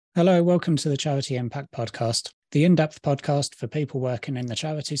Hello, welcome to the Charity Impact Podcast, the in-depth podcast for people working in the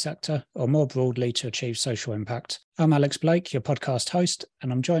charity sector or more broadly to achieve social impact. I'm Alex Blake, your podcast host,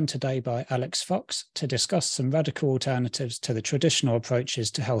 and I'm joined today by Alex Fox to discuss some radical alternatives to the traditional approaches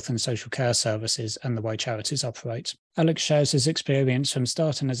to health and social care services and the way charities operate. Alex shares his experience from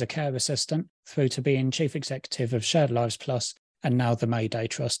starting as a care assistant through to being chief executive of Shared Lives Plus and now the Mayday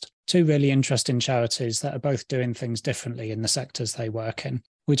Trust, two really interesting charities that are both doing things differently in the sectors they work in.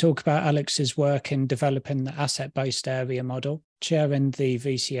 We talk about Alex's work in developing the asset-based area model, chairing the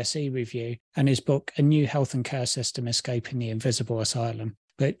VCSE review, and his book, A New Health and Care System Escaping the Invisible Asylum.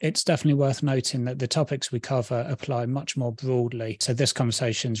 But it's definitely worth noting that the topics we cover apply much more broadly, so this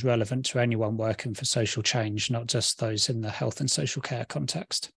conversation is relevant to anyone working for social change, not just those in the health and social care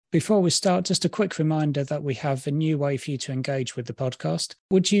context. Before we start, just a quick reminder that we have a new way for you to engage with the podcast.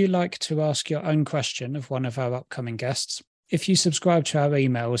 Would you like to ask your own question of one of our upcoming guests? If you subscribe to our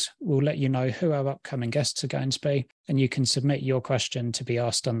emails, we'll let you know who our upcoming guests are going to be, and you can submit your question to be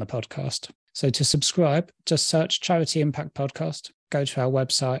asked on the podcast. So to subscribe, just search Charity Impact Podcast, go to our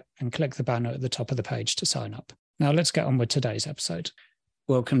website and click the banner at the top of the page to sign up. Now let's get on with today's episode.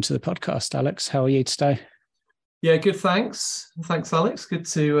 Welcome to the podcast, Alex. How are you today? Yeah, good, thanks. Thanks, Alex. Good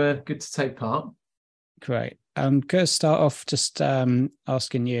to take part. Great. I'm going to start off just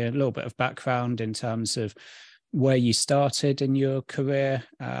asking you a little bit of background in terms of where you started in your career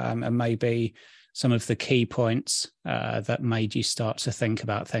and maybe some of the key points that made you start to think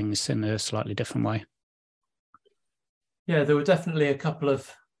about things in a slightly different way. Yeah, there were definitely a couple of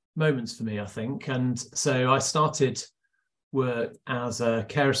moments for me, I think. And so I started work as a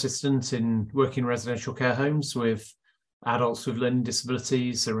care assistant in working residential care homes with adults with learning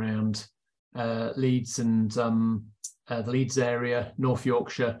disabilities around Leeds and the Leeds area, North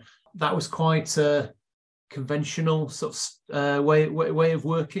Yorkshire. That was quite a conventional sort of way of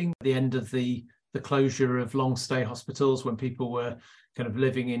working. At the end of the closure of long stay hospitals, when people were kind of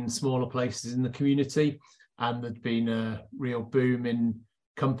living in smaller places in the community, and there'd been a real boom in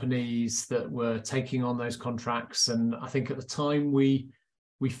companies that were taking on those contracts. And I think at the time we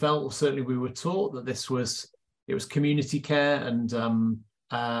felt, or certainly we were taught, that it was community care, and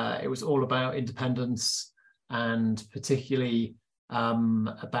it was all about independence, and particularly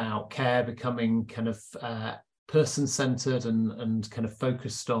about care becoming kind of person-centered and kind of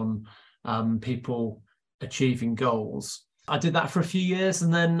focused on people achieving goals. I did that for a few years,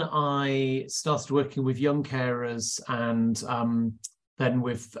 and then I started working with young carers, and then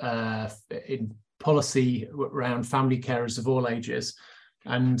with in policy around family carers of all ages.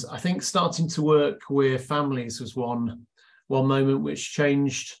 And I think starting to work with families was one moment which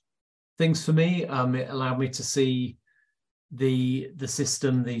changed things for me. It allowed me to see the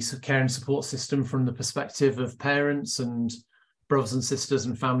system, the care and support system, from the perspective of parents and brothers and sisters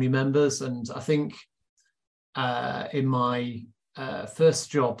and family members. And I think in my first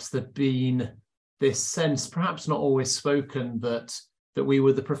jobs, there'd been this sense, perhaps not always spoken, that we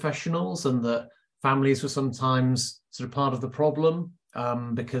were the professionals, and that families were sometimes sort of part of the problem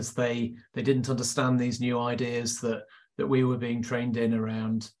because they didn't understand these new ideas that we were being trained in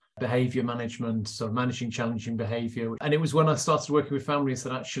around behaviour management, sort of managing challenging behaviour. And it was when I started working with families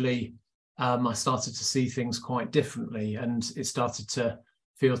that actually I started to see things quite differently, and it started to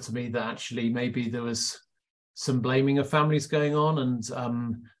feel to me that actually maybe there was some blaming of families going on.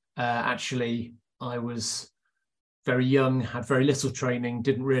 And actually I was very young, had very little training,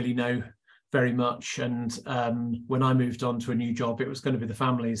 didn't really know very much. And when I moved on to a new job, it was going to be the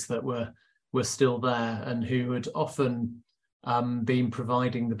families that were still there, and who had often been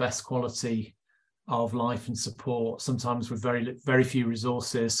providing the best quality of life and support, sometimes with very few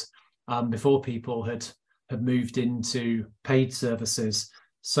resources, before people had moved into paid services.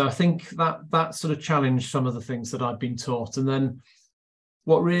 So I think that sort of challenged some of the things that I'd been taught. And then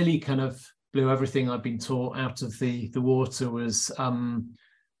what really kind of blew everything I'd been taught out of the water was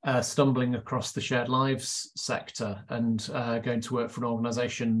stumbling across the Shared Lives sector and going to work for an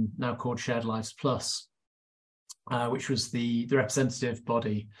organisation now called Shared Lives Plus, which was the representative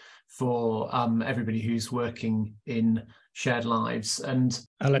body for everybody who's working in shared lives. And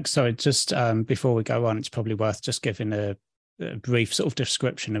Alex, sorry, just before we go on, it's probably worth just giving a brief sort of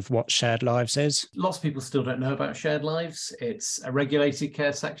description of what Shared Lives is. Lots of people still don't know about Shared Lives. It's a regulated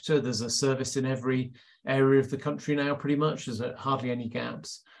care sector. There's a service in every area of the country now, pretty much. There's hardly any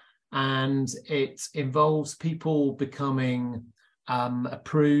gaps. And it involves people becoming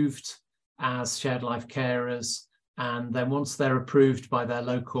approved as shared life carers. And then once they're approved by their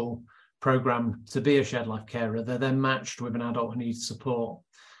local programme to be a shared life carer, they're then matched with an adult who needs support.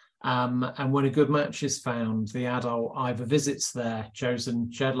 And when a good match is found, the adult either visits their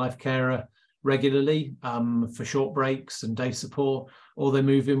chosen shared life carer regularly for short breaks and day support, or they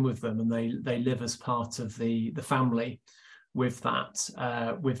move in with them and they live as part of the family with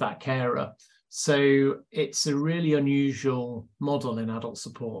that carer. So it's a really unusual model in adult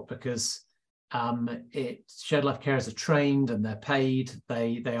support because shared life carers are trained and they're paid.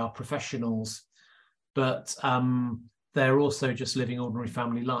 They are professionals, but they're also just living ordinary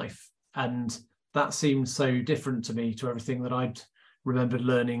family life. And that seems so different to me to everything that I'd remembered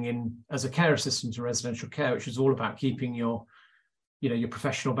learning as a care assistant in residential care, which is all about keeping your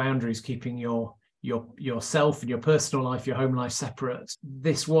professional boundaries, keeping yourself and your personal life, your home life separate.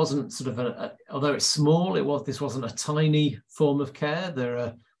 This wasn't sort of although it's small, this wasn't a tiny form of care.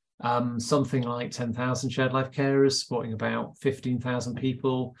 There are something like 10,000 shared life carers supporting about 15,000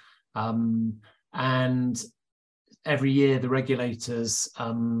 people. And every year the regulators,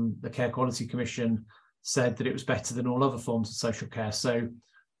 the Care Quality Commission, said that it was better than all other forms of social care. So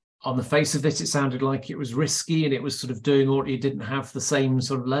on the face of it, it sounded like it was risky and it was sort of doing all, you didn't have the same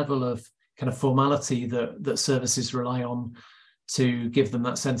sort of level of kind of formality that services rely on to give them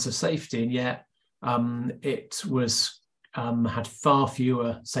that sense of safety. And yet it was had far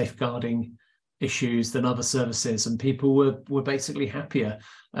fewer safeguarding issues than other services, and people were basically happier.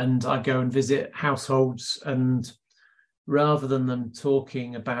 And I go and visit households, and rather than them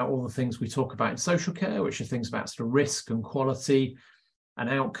talking about all the things we talk about in social care, which are things about sort of risk and quality and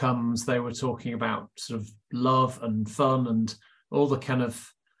outcomes, they were talking about sort of love and fun and all the kind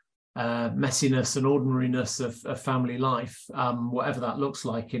of messiness and ordinariness of family life, whatever that looks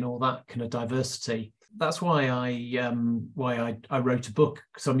like in all that kind of diversity. That's why I wrote a book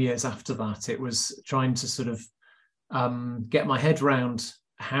some years after that. It was trying to sort of get my head around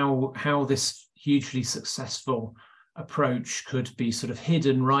how this hugely successful approach could be sort of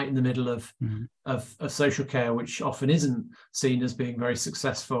hidden right in the middle of social care, which often isn't seen as being very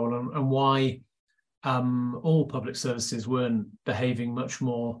successful, and why all public services weren't behaving much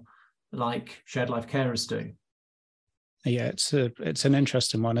more like shared life carers do. Yeah, it's an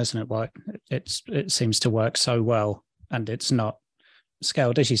interesting one, isn't it? Why it seems to work so well, and it's not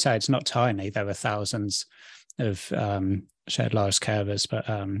scaled, as you say. It's not tiny. There are thousands of shared lives carers, but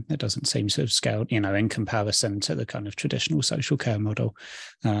it doesn't seem to have scaled, in comparison to the kind of traditional social care model.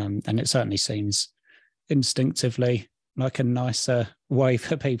 And it certainly seems instinctively like a nicer way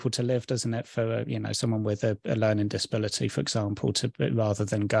for people to live, doesn't it? For someone with a learning disability, for example, rather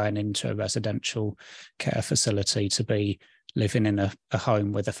than going into a residential care facility, to be living in a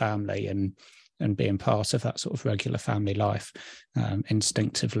home with a family and being part of that sort of regular family life,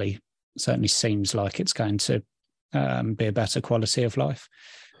 instinctively certainly seems like it's going to be a better quality of life.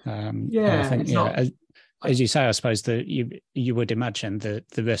 I think, as you say, I suppose that you would imagine that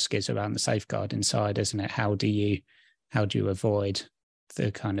the risk is around the safeguarding side, isn't it? How do you avoid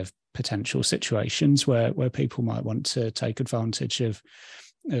the kind of potential situations where people might want to take advantage of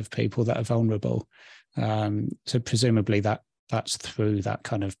people that are vulnerable? So presumably that's through that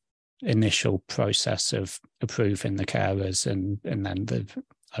kind of initial process of approving the carers and then the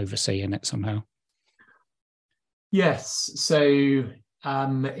overseeing it somehow. Yes. So in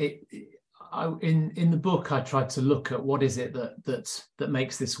the book, I tried to look at what is it that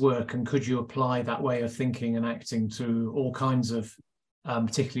makes this work, and could you apply that way of thinking and acting to all kinds of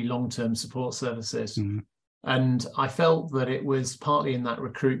particularly long-term support services. And I felt that it was partly in that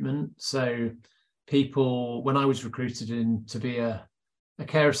recruitment. So people, when I was recruited to be a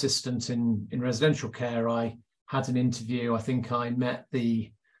care assistant in residential care, I had an interview. I think I met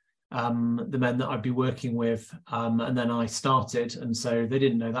the men that I'd be working with, and then I started, and so they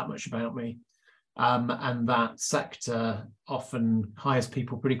didn't know that much about me. And that sector often hires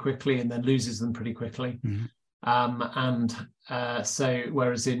people pretty quickly and then loses them pretty quickly. So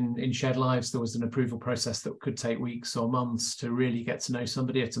whereas in shared lives, there was an approval process that could take weeks or months to really get to know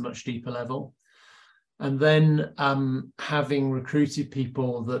somebody at a much deeper level. And then having recruited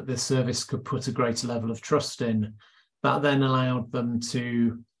people that the service could put a greater level of trust in, that then allowed them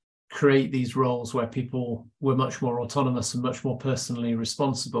to create these roles where people were much more autonomous and much more personally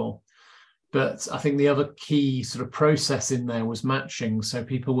responsible. But I think the other key sort of process in there was matching. So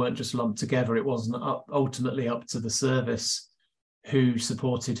people weren't just lumped together. It wasn't ultimately up to the service who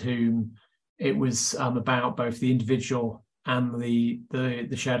supported whom. It was about both the individual and the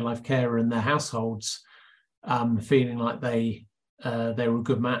shared life carer and their households feeling like they were a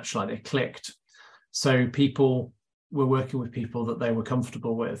good match, like they clicked. So people were working with people that they were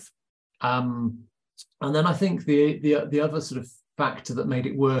comfortable with. And then I think the other sort of factor that made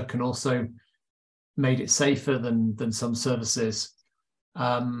it work and also made it safer than some services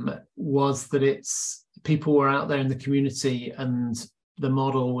was that it's people were out there in the community, and the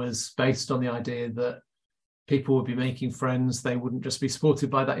model was based on the idea that people would be making friends. They wouldn't just be supported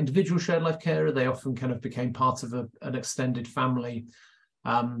by that individual shared life carer. They often kind of became part of an extended family.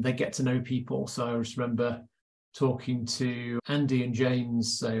 They get to know people. So I just remember talking to Andy and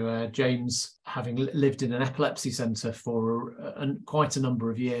James. So James, having lived in an epilepsy centre for quite a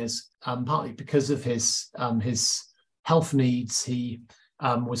number of years, partly because of his health needs, he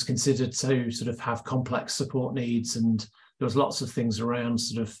was considered to sort of have complex support needs, and there was lots of things around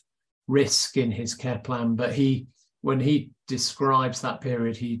sort of risk in his care plan. But when he describes that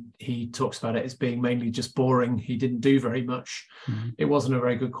period, he talks about it as being mainly just boring. He didn't do very much. Mm-hmm. It wasn't a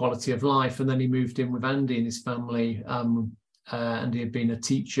very good quality of life. And then he moved in with Andy and his family. Andy had been a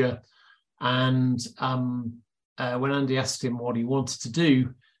teacher. And when Andy asked him what he wanted to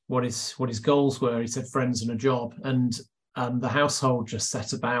do, what his goals were, he said friends and a job. And the household just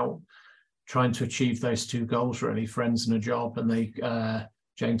set about trying to achieve those two goals, really, friends and a job. And they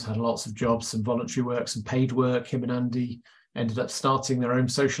James had lots of jobs, some voluntary work, some paid work. Him and Andy ended up starting their own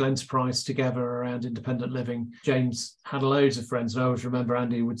social enterprise together around independent living. James had loads of friends. And I always remember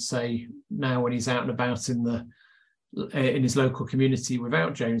Andy would say now when he's out and about in his local community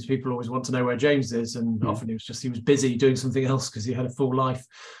without James, people always want to know where James is. And often he was busy doing something else because he had a full life.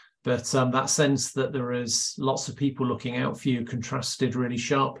 But that sense that there is lots of people looking out for you contrasted really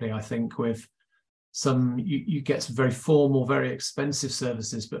sharply, I think, with you get some very formal, very expensive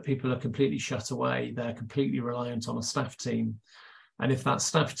services, but people are completely shut away. They're completely reliant on a staff team. And if that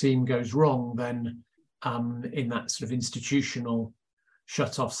staff team goes wrong, then in that sort of institutional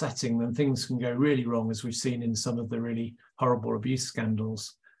shut-off setting, then things can go really wrong, as we've seen in some of the really horrible abuse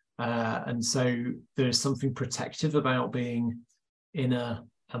scandals. And so there's something protective about being in a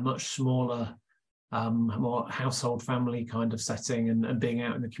much smaller, more household family kind of setting and being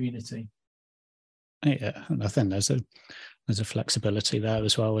out in the community. Yeah, and I think there's a flexibility there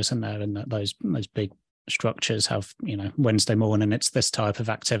as well, isn't there? And that those big structures have, Wednesday morning it's this type of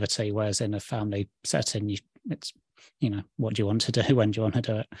activity, whereas in a family setting, it's what do you want to do, when do you want to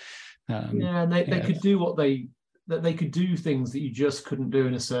do it? And they could do they could do things that you just couldn't do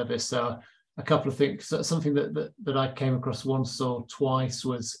in a service. So a couple of things, something that I came across once or twice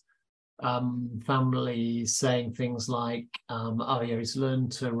was families saying things like, he's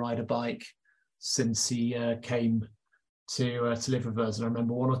learned to ride a bike since he came to live with us. And I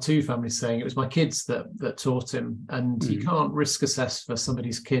remember one or two families saying it was my kids that taught him. And you can't risk assess for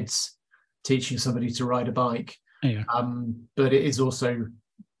somebody's kids teaching somebody to ride a bike. Yeah. But it is also,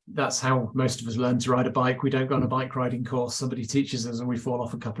 that's how most of us learn to ride a bike. We don't go on a bike riding course. Somebody teaches us and we fall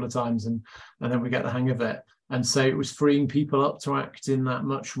off a couple of times and then we get the hang of it. And so it was freeing people up to act in that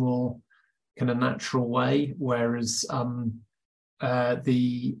much more kind of natural way. Whereas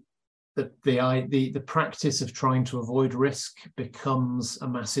the practice of trying to avoid risk becomes a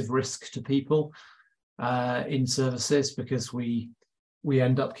massive risk to people in services, because we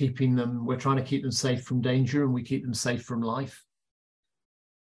end up we're trying to keep them safe from danger, and we keep them safe from life.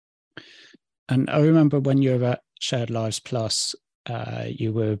 And I remember when you were at Shared Lives Plus,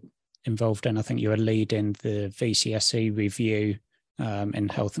 you were involved in, I think you were leading the VCSE review in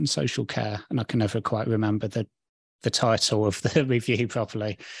health and social care, and I can never quite remember the title of the review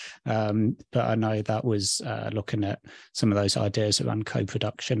properly, but I know that was looking at some of those ideas around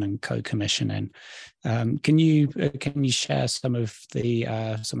co-production and co-commissioning. Can you share some of the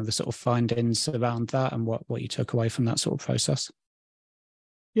sort of findings around that and what you took away from that sort of process?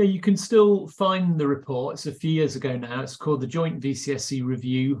 Yeah, you can still find the report. It's a few years ago now. It's called the Joint VCSE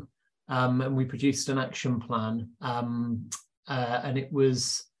Review, and we produced an action plan, and it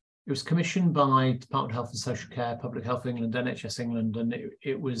was commissioned by Department of Health and Social Care, Public Health England, NHS England, and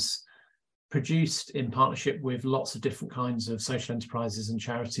it was produced in partnership with lots of different kinds of social enterprises and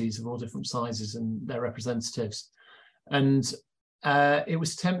charities of all different sizes and their representatives. And it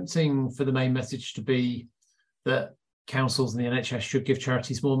was tempting for the main message to be that councils and the NHS should give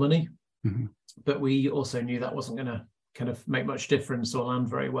charities more money. Mm-hmm. But we also knew that wasn't going to kind of make much difference or land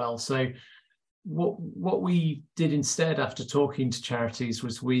very well. So what we did instead, after talking to charities,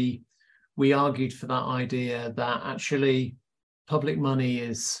 was we argued for that idea that actually public money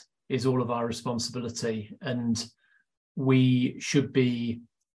is all of our responsibility, and we should be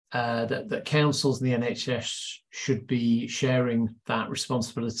that councils and the NHS should be sharing that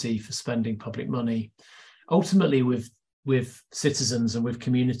responsibility for spending public money, ultimately with citizens and with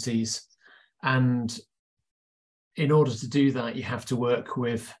communities. And in order to do that, you have to work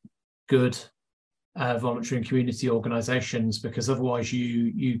with good voluntary and community organisations, because otherwise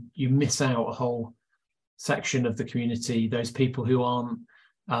you miss out a whole section of the community, those people who aren't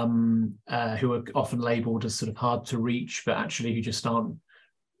who are often labelled as sort of hard to reach, but actually who just aren't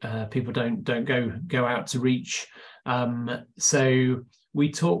people don't go out to reach. So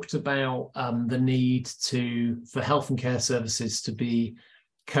we talked about the need for health and care services to be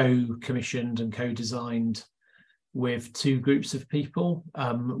co-commissioned and co-designed with two groups of people.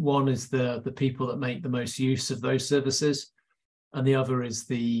 One is the people that make the most use of those services, and the other is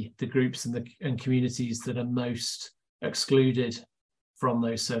the groups and communities that are most excluded from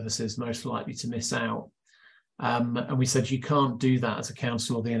those services, most likely to miss out. And we said you can't do that as a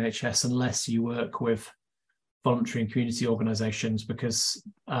council or the NHS unless you work with voluntary and community organisations, because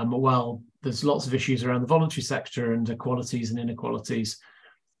while there's lots of issues around the voluntary sector and equalities and inequalities,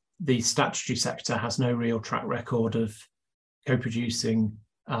 the statutory sector has no real track record of co-producing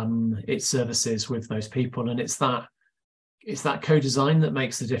its services with those people. And it's that co-design that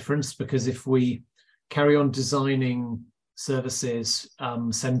makes the difference, because if we carry on designing services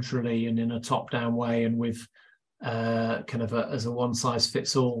centrally and in a top-down way and with as a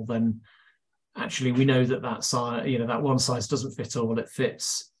one-size-fits-all, then actually we know that one size doesn't fit all. It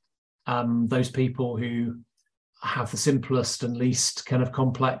fits those people who have the simplest and least kind of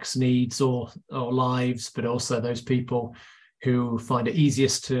complex needs or lives, but also those people who find it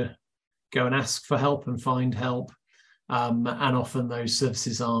easiest to go and ask for help and find help. And often those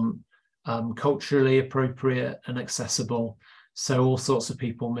services aren't culturally appropriate and accessible. So all sorts of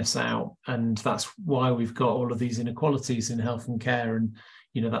people miss out. And that's why we've got all of these inequalities in health and care. And,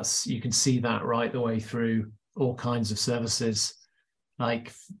 you can see that right the way through all kinds of services.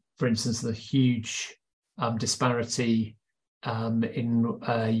 Like, for instance, the huge disparity in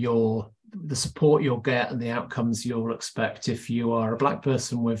the support you'll get and the outcomes you'll expect if you are a Black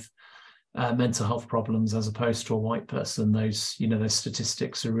person with mental health problems as opposed to a white person. Those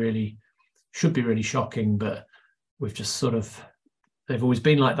statistics should be really shocking, but we've just they've always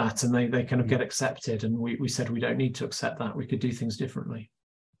been like that, and they kind of get accepted. And we said we don't need to accept that. We could do things differently.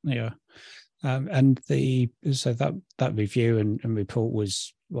 Yeah. And so that review and report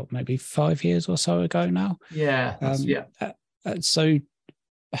was maybe 5 years or so ago now. Yeah. So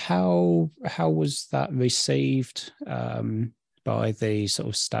how was that received by the sort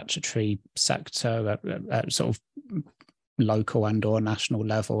of statutory sector at sort of local and or national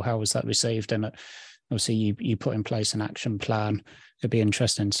level? How was that received? And obviously you put in place an action plan. It'd be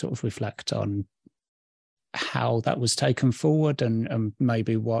interesting to sort of reflect on how that was taken forward and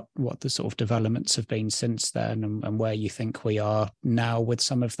maybe what the sort of developments have been since then, and where you think we are now with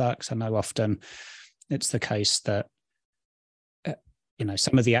some of that. Because I know often it's the case that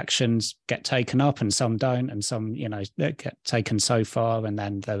some of the actions get taken up and some don't, and some they get taken so far, and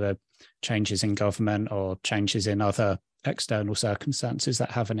then there are changes in government or changes in other external circumstances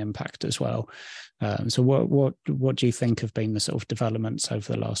that have an impact as well. So what do you think have been the sort of developments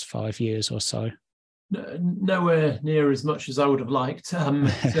over the last 5 years or so? Nowhere near as much as I would have liked. So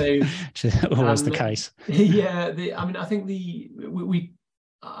always the case. Yeah, I think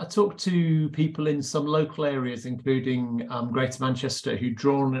I talked to people in some local areas, including Greater Manchester, who'd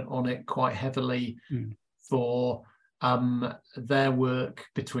drawn on it quite heavily for their work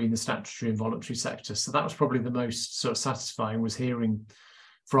between the statutory and voluntary sector. So that was probably the most sort of satisfying, was hearing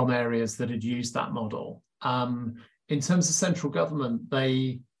from areas that had used that model. In terms of central government,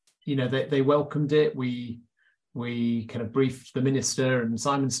 they welcomed it. We kind of briefed the minister and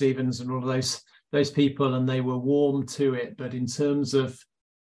Simon Stevens and all of those people, and they were warm to it. But in terms of,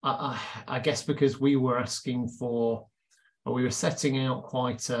 I guess because we were setting out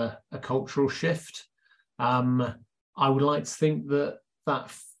quite a cultural shift. I would like to think that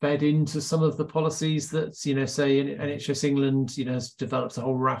fed into some of the policies that, say NHS England, has developed a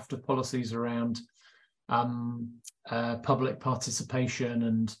whole raft of policies around public participation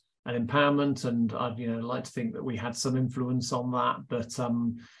and empowerment. And I'd, like to think that we had some influence on that. But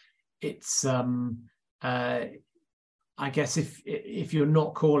it's, I guess if you're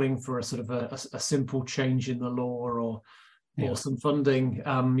not calling for a sort of a simple change in the law or some funding,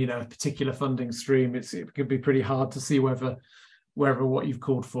 a particular funding stream, it can be pretty hard to see whether what you've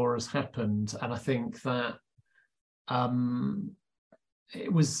called for has happened. And I think that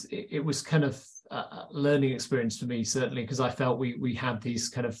it was kind of a learning experience for me, certainly, because I felt we had these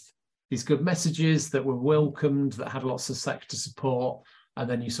good messages that were welcomed, that had lots of sector support. And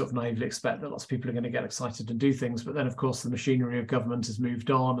then you sort of naively expect that lots of people are going to get excited and do things. But then, of course, the machinery of government has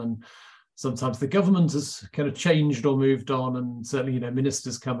moved on, and sometimes the government has kind of changed or moved on, and certainly,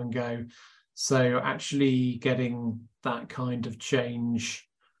 ministers come and go. So actually getting that kind of change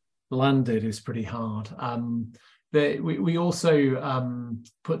landed is pretty hard. We also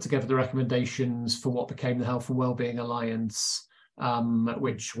put together the recommendations for what became the Health and Wellbeing Alliance,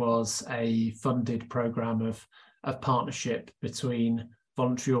 which was a funded programme of partnership between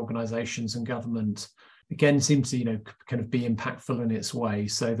voluntary organisations and government. Again, seemed to kind of be impactful in its way.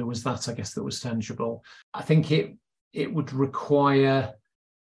 So there was that, I guess, that was tangible. I think it would require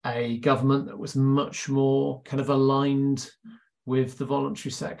a government that was much more kind of aligned with the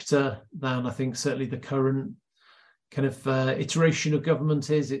voluntary sector than I think certainly the current kind of iteration of government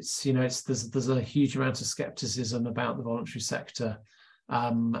is. There's a huge amount of scepticism about the voluntary sector,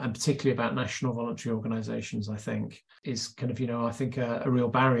 and particularly about national voluntary organisations. I think is kind of I think a real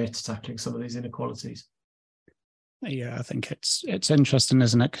barrier to tackling some of these inequalities. Yeah, I think it's interesting,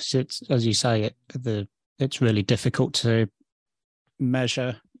 isn't it? Because it's, as you say, it's really difficult to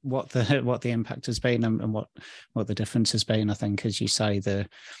measure what the impact has been and what the difference has been. I think, as you say,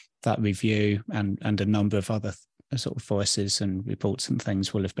 that review and a number of other sort of voices and reports and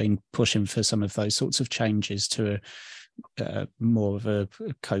things will have been pushing for some of those sorts of changes to a more of a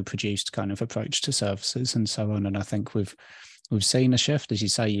co-produced kind of approach to services and so on. And I think we've seen a shift. As you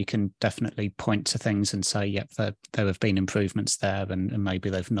say, you can definitely point to things and say, yep, there have been improvements there, and maybe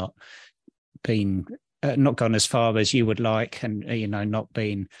they've not been not gone as far as you would like, and not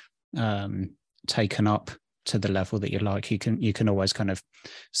been taken up to the level that you like. You can always kind of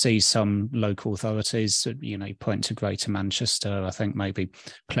see some local authorities, point to Greater Manchester, I think maybe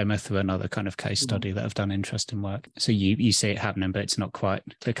Plymouth or another kind of case study that have done interesting work. So you see it happening, but it's not quite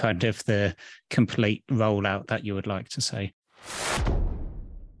the kind of the complete rollout that you would like to see.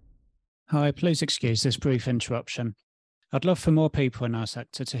 Hi, please excuse this brief interruption. I'd love for more people in our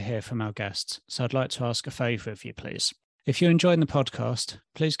sector to hear from our guests, so I'd like to ask a favour of you, please. If you're enjoying the podcast,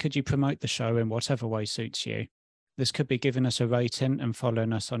 please could you promote the show in whatever way suits you. This could be giving us a rating and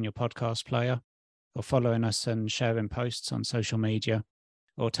following us on your podcast player, or following us and sharing posts on social media,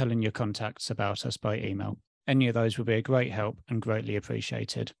 or telling your contacts about us by email. Any of those would be a great help and greatly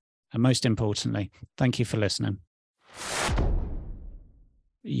appreciated. And most importantly, thank you for listening.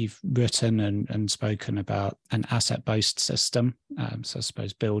 You've written and spoken about an asset-based system. So I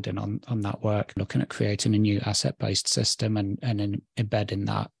suppose building on that work, looking at creating a new asset-based system and embedding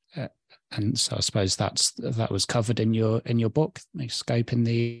that. And so I suppose that was covered in your book, Escaping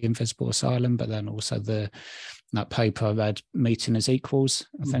the Invisible Asylum, but then also that paper I read, Meeting as Equals,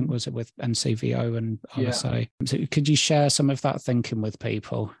 I think, was it with NCVO and RSA? Yeah. So could you share some of that thinking with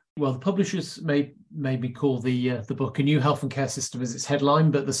people? Well, the publishers made me call the book A New Health and Care System as its headline,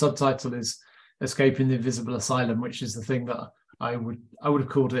 but the subtitle is Escaping the Invisible Asylum, which is the thing that I would have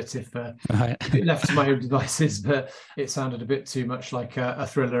called it if it left to my own devices, but it sounded a bit too much like a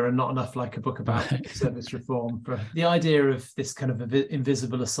thriller and not enough like a book about service reform. The idea of this kind of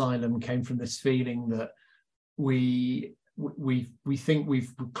invisible asylum came from this feeling that we think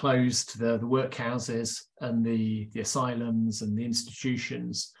we've closed the workhouses and the asylums and the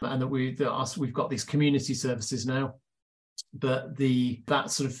institutions, and that we've got these community services now, but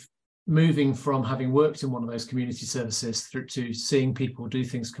that sort of moving from having worked in one of those community services through to seeing people do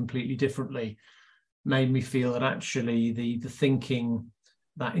things completely differently made me feel that actually the thinking,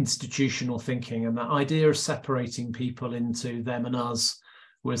 that institutional thinking and that idea of separating people into them and us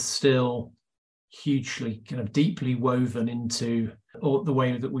was still hugely kind of deeply woven into the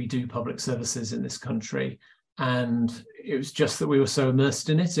way that we do public services in this country. And it was just that we were so immersed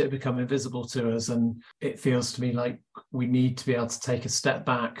in it, it had become invisible to us. And it feels to me like we need to be able to take a step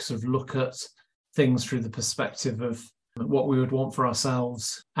back, sort of look at things through the perspective of what we would want for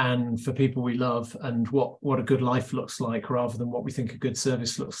ourselves and for people we love, and what a good life looks like, rather than what we think a good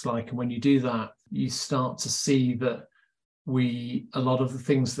service looks like. And when you do that, you start to see that a lot of the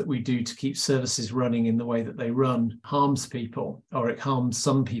things that we do to keep services running in the way that they run harms people, or it harms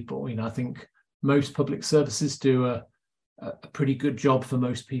some people. I think most public services do a pretty good job for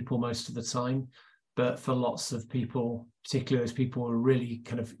most people most of the time, but for lots of people, particularly those people who really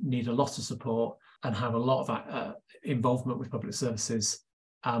kind of need a lot of support and have a lot of involvement with public services,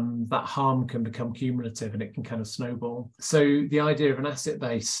 that harm can become cumulative and it can kind of snowball. So the idea of an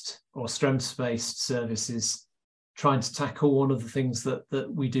asset-based or strengths-based service is trying to tackle one of the things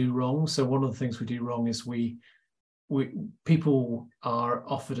that we do wrong. So one of the things we do wrong is people are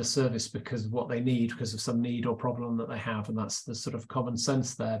offered a service because of what they need, because of some need or problem that they have, and that's the sort of common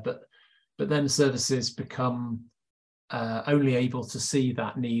sense there. But then services become only able to see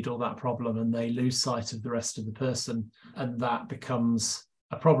that need or that problem, and they lose sight of the rest of the person, and that becomes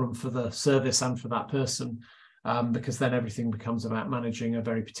a problem for the service and for that person, because then everything becomes about managing a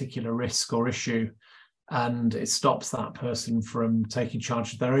very particular risk or issue. and it stops that person from taking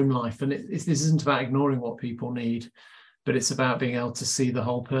charge of their own life. And this isn't about ignoring what people need, but it's about being able to see the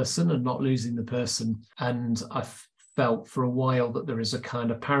whole person and not losing the person. And I've felt for a while that there is a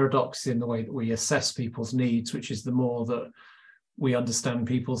kind of paradox in the way that we assess people's needs, which is the more that we understand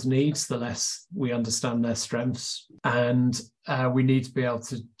people's needs, the less we understand their strengths. And we need to be able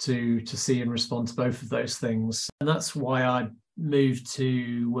to see and respond to both of those things. And that's why I moved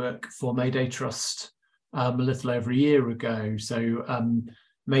to work for Mayday Trust a little over a year ago. So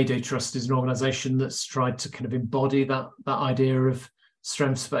Mayday Trust is an organisation that's tried to kind of embody that idea of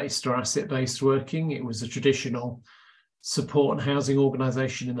strengths-based or asset-based working. It was a traditional support and housing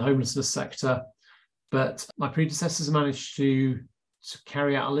organisation in the homelessness sector, but my predecessors managed to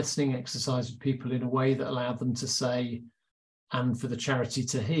carry out a listening exercise with people in a way that allowed them to say, and for the charity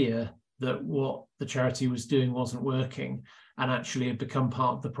to hear, that what the charity was doing wasn't working and actually had become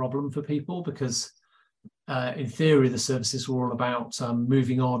part of the problem for people, because in theory, the services were all about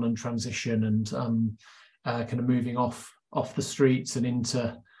moving on and transition and kind of moving off the streets and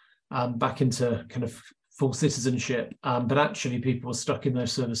into back into kind of full citizenship. But actually, people were stuck in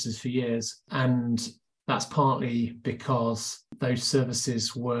those services for years. And that's partly because those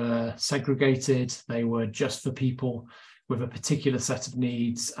services were segregated. They were just for people with a particular set of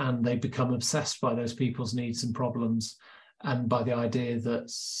needs, and they become obsessed by those people's needs and problems, and by the idea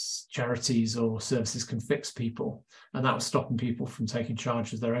that charities or services can fix people. And that was stopping people from taking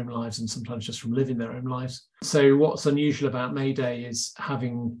charge of their own lives and sometimes just from living their own lives. So what's unusual about Mayday is,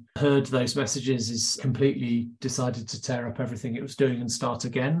 having heard those messages, is completely decided to tear up everything it was doing and start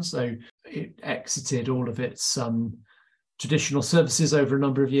again. So it exited all of its traditional services over a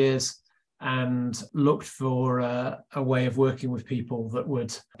number of years and looked for a way of working with people that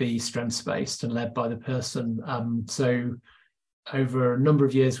would be strengths-based and led by the person. So over a number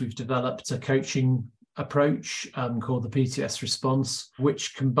of years, we've developed a coaching approach called the PTS Response,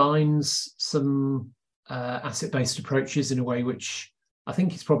 which combines some asset-based approaches in a way which I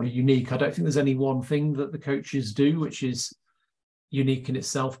think is probably unique. I don't think there's any one thing that the coaches do which is unique in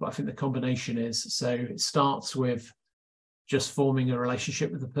itself, but I think the combination is. So it starts with just forming a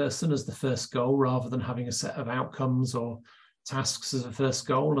relationship with the person as the first goal, rather than having a set of outcomes or tasks as a first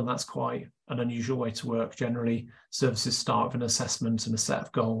goal. And that's quite an unusual way to work. Generally, services start with an assessment and a set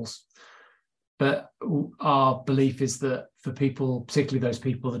of goals. But our belief is that for people, particularly those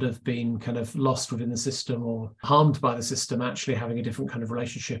people that have been kind of lost within the system or harmed by the system, actually having a different kind of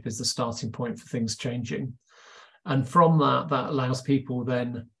relationship is the starting point for things changing. And from that allows people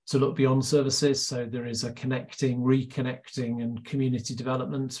then to look beyond services. So there is a connecting, reconnecting and community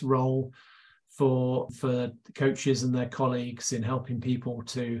development role for coaches and their colleagues in helping people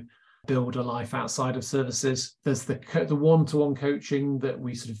to build a life outside of services. There's the one-to-one coaching that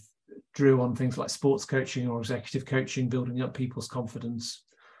we sort of drew on things like sports coaching or executive coaching, building up people's confidence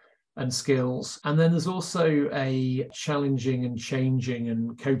and skills. And then there's also a challenging and changing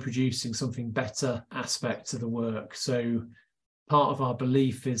and co-producing something better aspect to the work. So part of our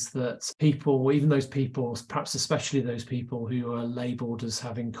belief is that people, even those people, perhaps especially those people who are labelled as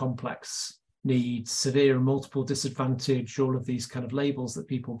having complex needs, severe and multiple disadvantage, all of these kind of labels that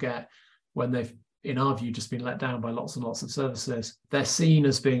people get when they've, in our view, just been let down by lots and lots of services, they're seen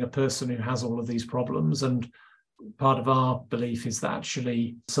as being a person who has all of these problems. And part of our belief is that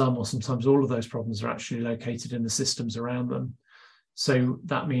actually some or sometimes all of those problems are actually located in the systems around them. So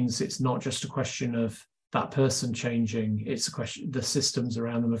that means it's not just a question of that person changing, it's a question, the systems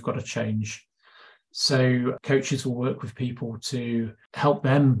around them have got to change. So coaches will work with people to help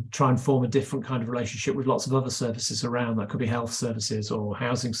them try and form a different kind of relationship with lots of other services around. That could be health services or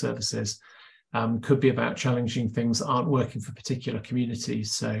housing services. Could be about challenging things that aren't working for particular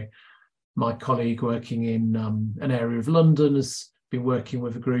communities. So my colleague working in an area of London has been working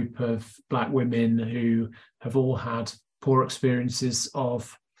with a group of Black women who have all had poor experiences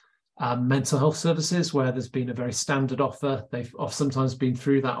of mental health services, where there's been a very standard offer. They've sometimes been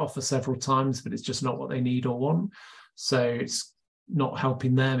through that offer several times, but it's just not what they need or want. So it's not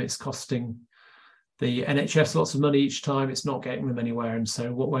helping them. It's costing the NHS lots of money each time. It's not getting them anywhere. And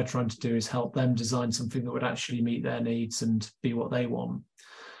so what we're trying to do is help them design something that would actually meet their needs and be what they want.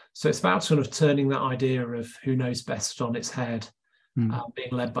 So it's about sort of turning that idea of who knows best on its head,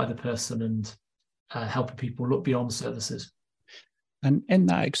 being led by the person and helping people look beyond services. And in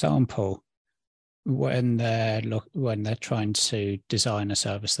that example, when they're trying to design a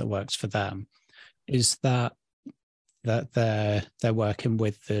service that works for them, is that they're working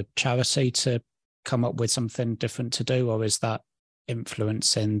with the charity to come up with something different to do, or is that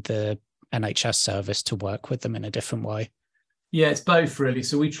influencing the NHS service to work with them in a different way? Yeah, it's both really.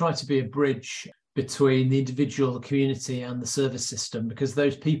 So we try to be a bridge between the individual, the community, and the service system, because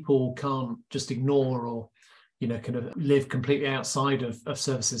those people can't just ignore or, kind of live completely outside of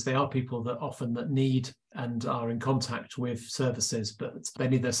services. They are people that often that need and are in contact with services, but they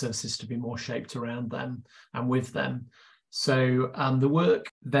need their services to be more shaped around them and with them. So the work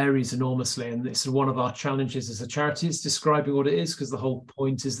varies enormously, and it's one of our challenges as a charity is describing what it is, because the whole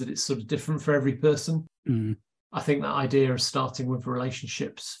point is that it's sort of different for every person. I think that idea of starting with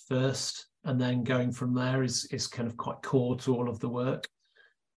relationships first and then going from there is kind of quite core to all of the work.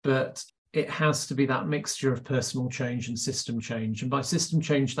 But it has to be that mixture of personal change and system change. And by system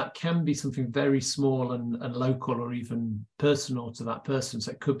change, that can be something very small and local, or even personal to that person.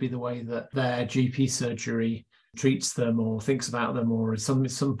 So it could be the way that their GP surgery treats them or thinks about them, or some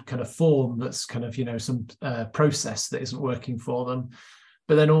kind of form that's kind of, some process that isn't working for them.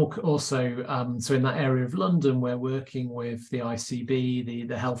 But then also, so in that area of London, we're working with the ICB,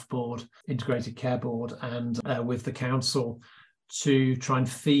 the Health Board, Integrated Care Board, and with the council to try and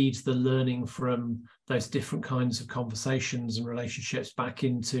feed the learning from those different kinds of conversations and relationships back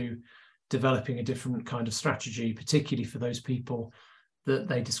into developing a different kind of strategy, particularly for those people that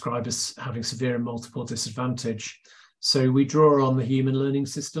they describe as having severe and multiple disadvantage. So we draw on the human learning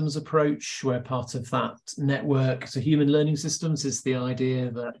systems approach. We're part of that network. So human learning systems is the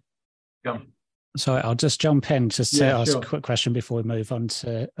idea that... Sorry, I'll just jump in just to ask a quick question before we move on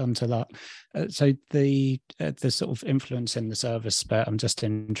to that. So the sort of influence in the service bit, I'm just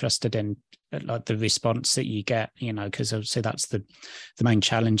interested in like the response that you get, because obviously that's the main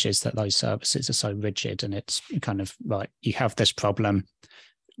challenge, is that those services are so rigid, and it's kind of like, you have this problem,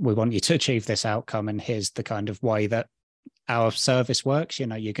 we want you to achieve this outcome, and here's the kind of way that our service works. You're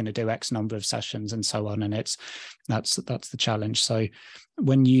going to do X number of sessions and so on, and that's the challenge. So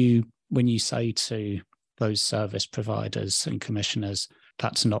when you say to those service providers and commissioners,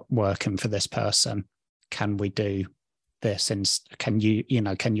 that's not working for this person, can we do this? And can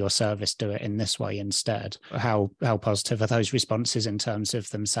your service do it in this way instead? How positive are those responses in terms of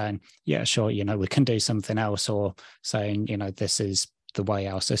them saying, yeah, sure, we can do something else, or saying, this is the way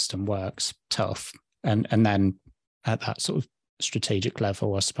our system works, tough. And then at that sort of strategic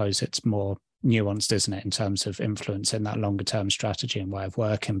level, I suppose it's more nuanced, isn't it, in terms of influence in that longer term strategy and way of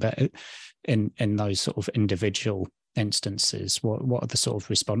working. But in those sort of individual instances, what are the sort of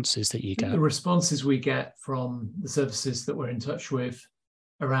responses that you get? The responses we get from the services that we're in touch with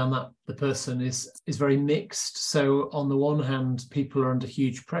around that, the person is very mixed. So on the one hand, people are under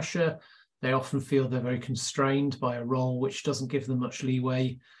huge pressure. They often feel they're very constrained by a role which doesn't give them much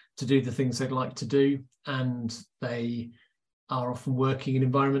leeway to do the things they'd like to do. And they are often working in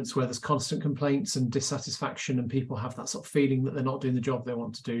environments where there's constant complaints and dissatisfaction, and people have that sort of feeling that they're not doing the job they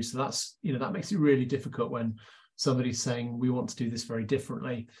want to do. So that's, that makes it really difficult when somebody's saying, we want to do this very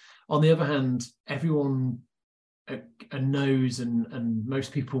differently. On the other hand, everyone knows, and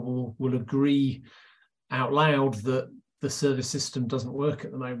most people will agree out loud that the service system doesn't work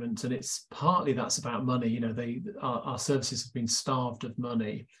at the moment. And it's partly that's about money. Our services have been starved of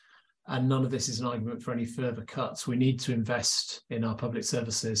money. And none of this is an argument for any further cuts. We need to invest in our public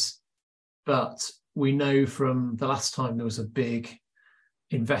services. But we know from the last time there was a big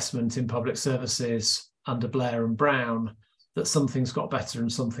investment in public services under Blair and Brown that some things got better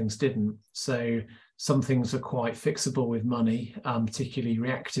and some things didn't. So some things are quite fixable with money, particularly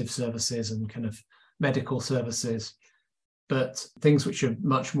reactive services and kind of medical services. But things which are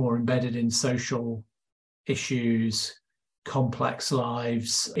much more embedded in social issues, complex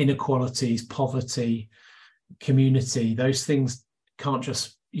lives, inequalities, poverty, community, those things you can't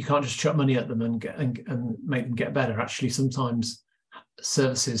just chuck money at them and make them get better. Actually, sometimes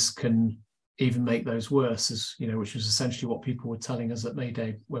services can even make those worse, as which was essentially what people were telling us at May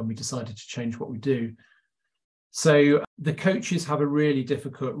Day when we decided to change what we do. So the coaches have a really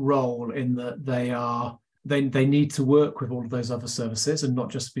difficult role in that they need to work with all of those other services and not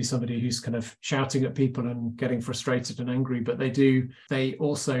just be somebody who's kind of shouting at people and getting frustrated and angry, but they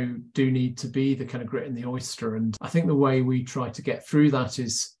also do need to be the kind of grit in the oyster. And I think the way we try to get through that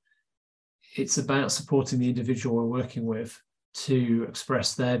is it's about supporting the individual we're working with to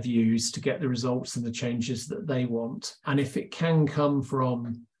express their views, to get the results and the changes that they want. And if it can come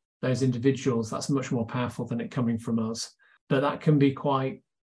from those individuals, that's much more powerful than it coming from us. But that can be quite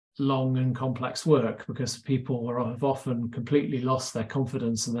long and complex work, because people have often completely lost their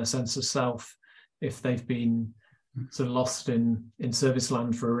confidence and their sense of self if they've been sort of lost in service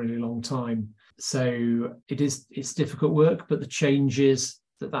land for a really long time. So it's difficult work, but the changes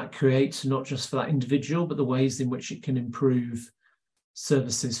that creates, not just for that individual, but the ways in which it can improve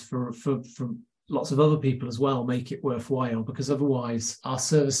services for lots of other people as well make it worthwhile, because otherwise our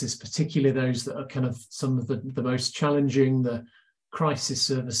services, particularly those that are kind of some of the most challenging, the crisis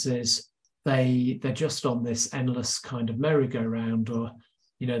services, they're just on this endless kind of merry-go-round, or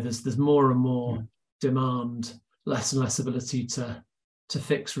there's more and more demand, less and less ability to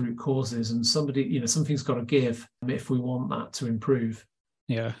fix root causes, and something's got to give if we want that to improve.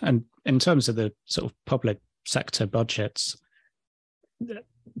 Yeah, and in terms of the sort of public sector budgets,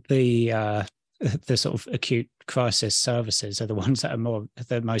 the sort of acute crisis services are the ones that are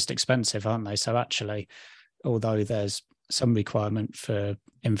the most expensive, aren't they? So actually, although there's some requirement for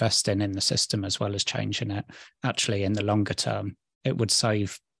investing in the system as well as changing it, actually in the longer term, it would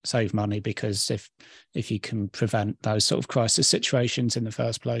save money, because if you can prevent those sort of crisis situations in the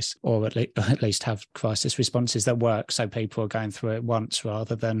first place, or at least have crisis responses that work, so people are going through it once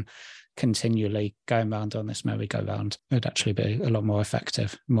rather than continually going round on this merry-go-round, it'd actually be a lot more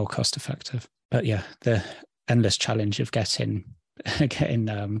effective, more cost effective. But yeah, the endless challenge of getting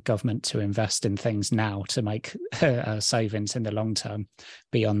government to invest in things now to make savings in the long term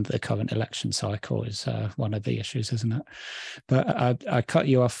beyond the current election cycle is one of the issues, isn't it? But I cut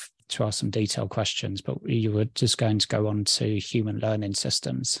you off to ask some detailed questions, but you were just going to go on to human learning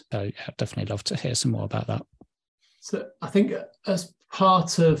systems. So I'd definitely love to hear some more about that. So I think as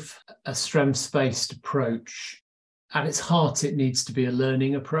part of a strengths-based approach, at its heart, it needs to be a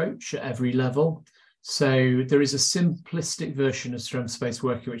learning approach at every level. So there is a simplistic version of strengths-based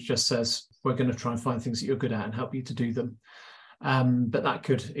working which just says, we're going to try and find things that you're good at and help you to do them. But that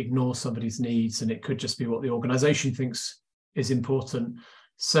could ignore somebody's needs, and it could just be what the organisation thinks is important.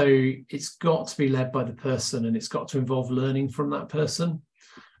 So it's got to be led by the person, and it's got to involve learning from that person.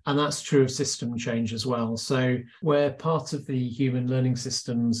 And that's true of system change as well. So we're part of the Human Learning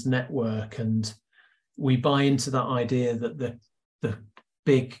Systems Network, and we buy into that idea that the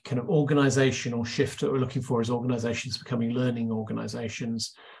big kind of organizational shift that we're looking for is organizations becoming learning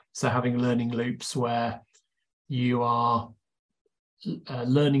organizations. So having learning loops where you are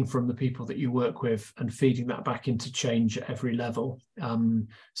learning from the people that you work with and feeding that back into change at every level.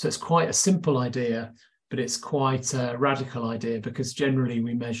 So it's quite a simple idea, but it's quite a radical idea, because generally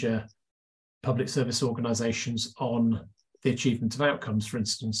we measure public service organizations on the achievement of outcomes, for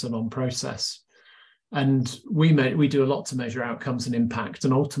instance, and on process. And we do a lot to measure outcomes and impact,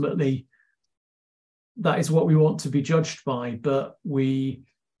 and ultimately that is what we want to be judged by. But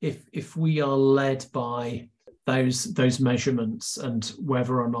if we are led by those measurements and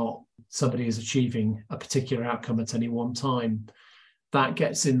whether or not somebody is achieving a particular outcome at any one time, that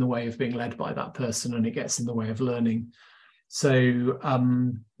gets in the way of being led by that person, and it gets in the way of learning. So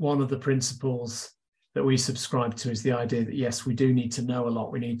one of the principles that we subscribe to is the idea that, yes, we do need to know a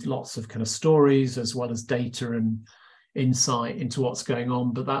lot. We need lots of kind of stories as well as data and insight into what's going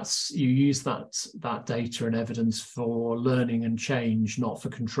on. But you use that data and evidence for learning and change, not for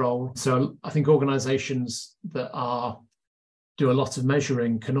control. So I think organizations that do a lot of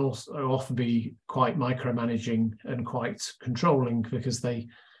measuring can also often be quite micromanaging and quite controlling, because they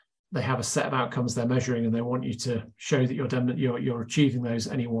have a set of outcomes they're measuring, and they want you to show that you're achieving those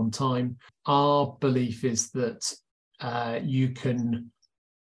at any one time. Our belief is that you can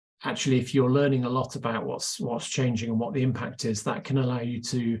actually, if you're learning a lot about what's changing and what the impact is, that can allow you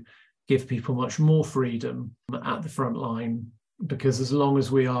to give people much more freedom at the front line. Because as long as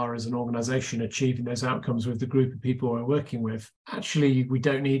we are, as an organisation, achieving those outcomes with the group of people we're working with, actually we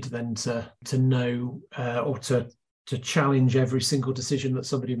don't need then to know or to challenge every single decision that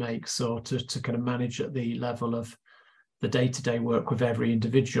somebody makes, or to kind of manage at the level of the day-to-day work with every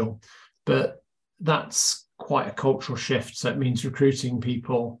individual. But that's quite a cultural shift. So it means recruiting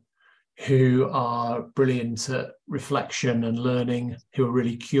people who are brilliant at reflection and learning, who are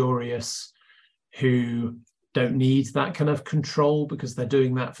really curious, who don't need that kind of control because they're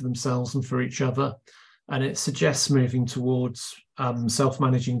doing that for themselves and for each other. And it suggests moving towards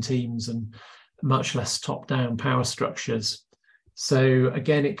self-managing teams and much less top-down power structures. So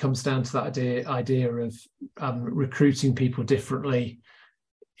again, it comes down to that idea of recruiting people differently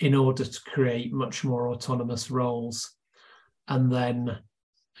in order to create much more autonomous roles, and then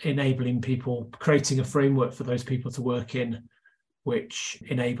enabling people, creating a framework for those people to work in, which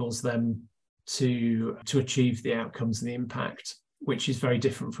enables them to achieve the outcomes and the impact, which is very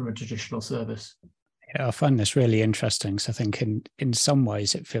different from a traditional service. Yeah, I find this really interesting. So I think in some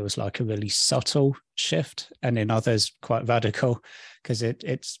ways it feels like a really subtle shift, and in others quite radical, because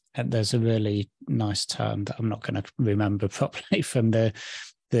there's a really nice term that I'm not going to remember properly from the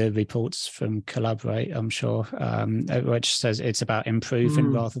reports from Collaborate, I'm sure, which says it's about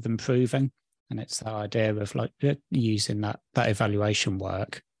improving rather than proving. And it's that idea of like using that evaluation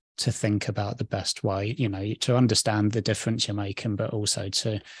work to think about the best way, to understand the difference you're making, but also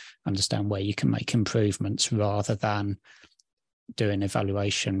to understand where you can make improvements, rather than doing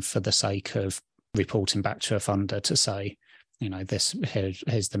evaluation for the sake of reporting back to a funder to say,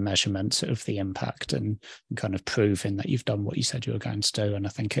 here's the measurement of the impact, and kind of proving that you've done what you said you were going to do. And I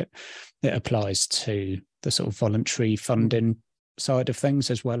think it applies to the sort of voluntary funding side of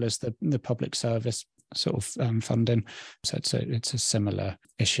things, as well as the public service sort of funding. So it's a similar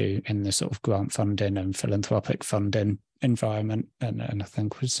issue in the sort of grant funding and philanthropic funding environment. And I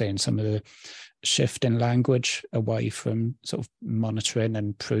think we're seeing some of the shift in language away from sort of monitoring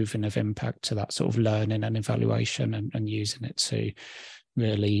and proving of impact to that sort of learning and evaluation, and using it to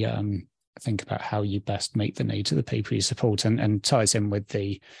really think about how you best meet the needs of the people you support, and ties in with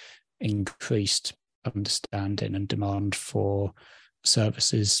the increased understanding and demand for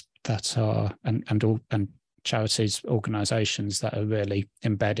services that are and charities, organisations that are really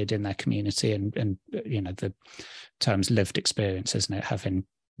embedded in their community, and the term's lived experience, isn't it? Having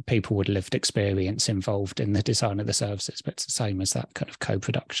people with lived experience involved in the design of the services, but it's the same as that kind of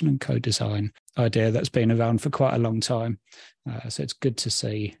co-production and co-design idea that's been around for quite a long time. So it's good to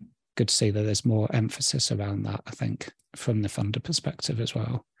see that there's more emphasis around that, I think, from the funder perspective as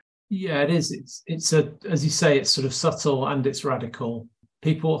well. Yeah, it is. It's as you say, it's sort of subtle and it's radical.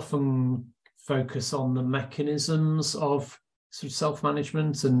 People often focus on the mechanisms of sort of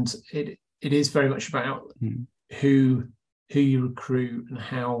self-management, and it is very much about who you recruit and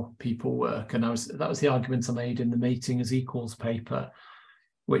how people work. And that was the argument I made in the Mating as Equals paper,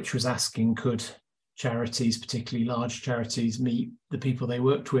 which was asking, could charities, particularly large charities, meet the people they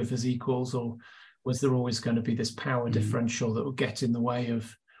worked with as equals, or was there always going to be this power differential that would get in the way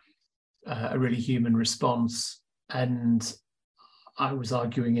of a really human response? And I was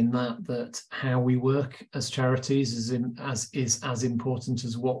arguing in that how we work as charities is as important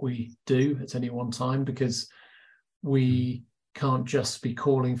as what we do at any one time, because we can't just be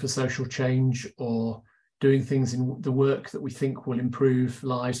calling for social change or doing things in the work that we think will improve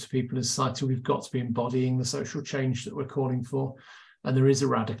lives for people in society. We've got to be embodying the social change that we're calling for. And there is a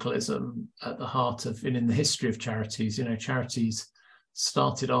radicalism at the heart of, and in the history of charities, charities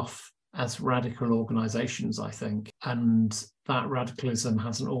started off as radical organisations, I think, and that radicalism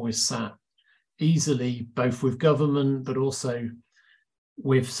hasn't always sat easily, both with government, but also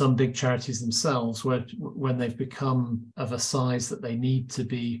with some big charities themselves, when they've become of a size that they need to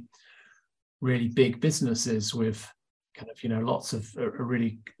be really big businesses with kind of, lots of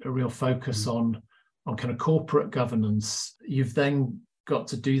a real focus on kind of corporate governance. You've then got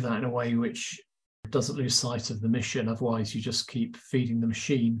to do that in a way which doesn't lose sight of the mission. Otherwise, you just keep feeding the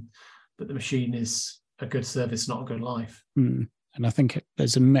machine, but the machine is a good service, not a good life. And I think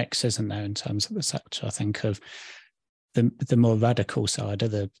there's a mix, isn't there, in terms of the sector. I think of the more radical side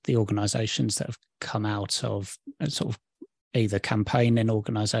of the organisations that have come out of sort of either campaigning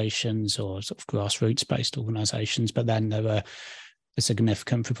organisations or sort of grassroots-based organisations, but then there are a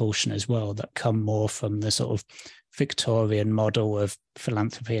significant proportion as well that come more from the sort of Victorian model of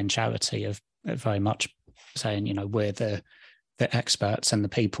philanthropy and charity, of very much saying, we're the experts and the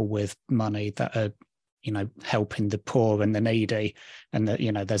people with money that are, helping the poor and the needy, and that,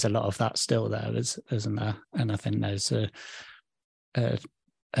 there's a lot of that still there, isn't there? And I think there's a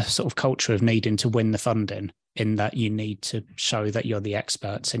sort of culture of needing to win the funding, in that you need to show that you're the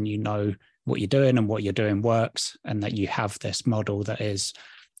experts and you know what you're doing and what you're doing works, and that you have this model that is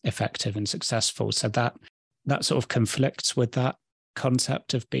effective and successful. So that sort of conflicts with that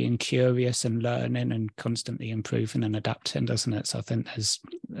concept of being curious and learning and constantly improving and adapting, doesn't it? So I think there's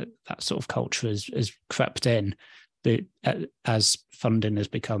that sort of culture is crept in, but as funding has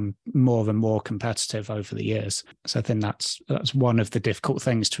become more and more competitive over the years. So I think that's one of the difficult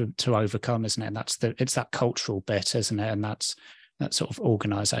things to overcome, isn't it? And it's that cultural bit, isn't it? And that's that sort of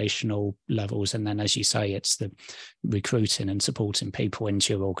organisational levels. And then, as you say, it's the recruiting and supporting people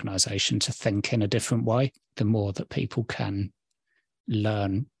into your organisation to think in a different way. The more that people can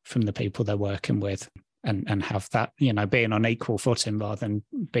learn from the people they're working with, and have that, being on equal footing, rather than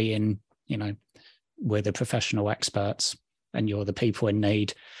being, we're the professional experts and you're the people in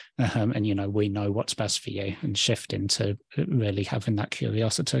need, and we know what's best for you, and shift into really having that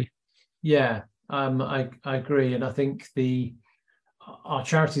curiosity. Yeah, I agree. And I think our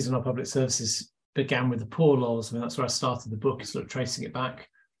charities and our public services began with the poor laws. I mean, that's where I started the book, sort of tracing it back,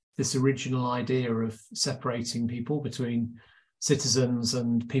 this original idea of separating people between citizens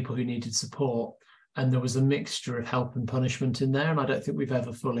and people who needed support. And there was a mixture of help and punishment in there. And I don't think we've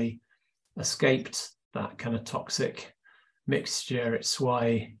ever fully escaped that kind of toxic mixture. It's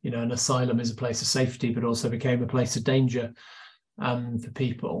why, an asylum is a place of safety, but also became a place of danger. for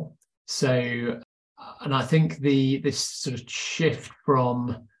people. So, and I think this sort of shift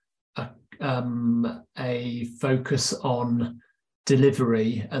from a focus on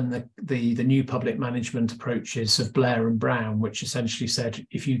delivery and the new public management approaches of Blair and Brown, which essentially said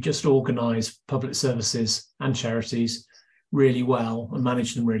if you just organise public services and charities really well and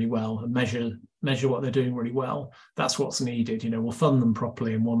manage them really well and measure what they're doing really well, that's what's needed. We'll fund them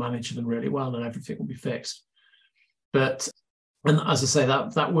properly and we'll manage them really well and everything will be fixed. But, and as I say,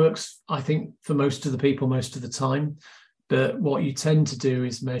 that works, I think, for most of the people most of the time. But what you tend to do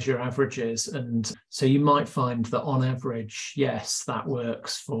is measure averages. And so you might find that on average, yes, that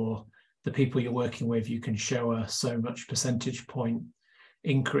works for the people you're working with. You can show a so much percentage point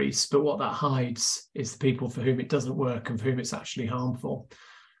increase. But what that hides is the people for whom it doesn't work and for whom it's actually harmful.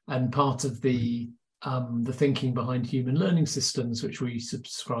 And part of the thinking behind human learning systems, which we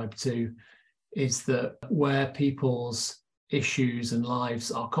subscribe to, is that where people's issues and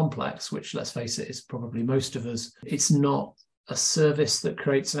lives are complex, which, let's face it, is probably most of us, it's not a service that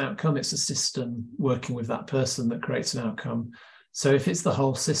creates an outcome, it's a system working with that person that creates an outcome. So if it's the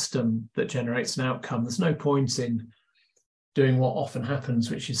whole system that generates an outcome, there's no point in doing what often happens,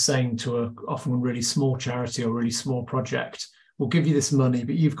 which is saying to a often really small charity or really small project, we'll give you this money,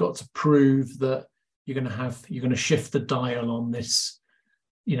 but you've got to prove that you're going to shift the dial on this,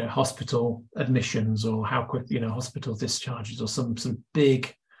 hospital admissions or how quick, hospital discharges or some sort of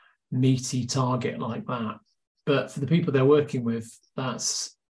big meaty target like that. But for the people they're working with,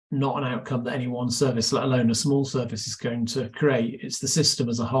 that's not an outcome that any one service, let alone a small service, is going to create. It's the system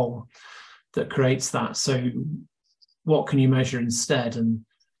as a whole that creates that. So what can you measure instead? And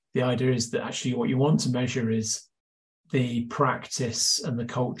the idea is that actually what you want to measure is the practice and the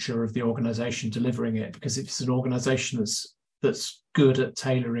culture of the organization delivering it. Because if it's an organization that's good at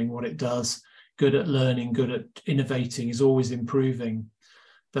tailoring what it does, good at learning, good at innovating, is always improving,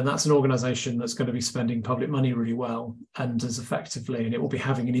 then that's an organization that's going to be spending public money really well and as effectively, and it will be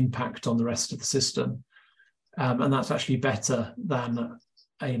having an impact on the rest of the system. And that's actually better than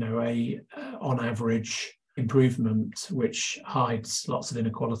a on average improvement, which hides lots of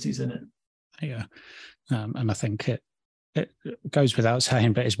inequalities in it. Yeah. And I think it goes without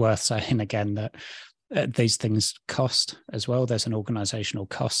saying, but it's worth saying again that these things cost as well. There's an organisational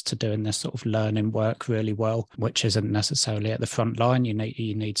cost to doing this sort of learning work really well, which isn't necessarily at the front line. You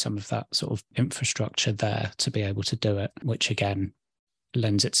need some of that sort of infrastructure there to be able to do it, which again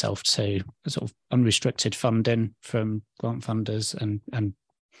lends itself to sort of unrestricted funding from grant funders and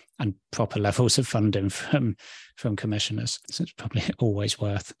proper levels of funding from commissioners. So it's probably always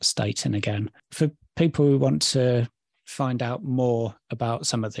worth stating again. For people who want to find out more about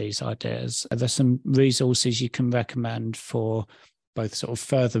some of these ideas, are there some resources you can recommend for both sort of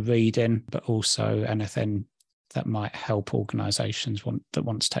further reading, but also anything that might help organisations that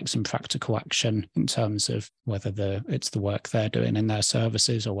want to take some practical action in terms of whether it's the work they're doing in their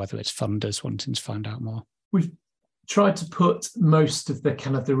services or whether it's funders wanting to find out more? We've tried to put most of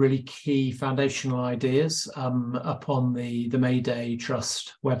the really key foundational ideas up on the Mayday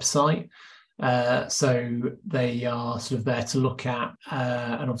Trust website. So they are sort of there to look at,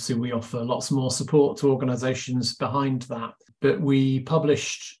 and obviously we offer lots more support to organisations behind that. But we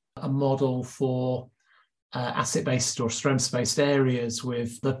published a model for asset-based or strengths-based areas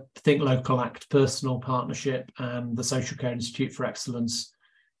with the Think Local Act Personal Partnership and the Social Care Institute for Excellence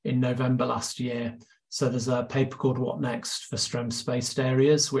in November last year. So there's a paper called What Next for strengths-based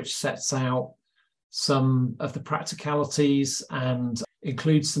areas, which sets out some of the practicalities and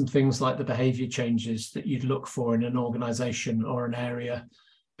includes some things like the behaviour changes that you'd look for in an organisation or an area,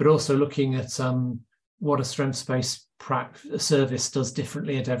 but also looking at what a strengths-based service does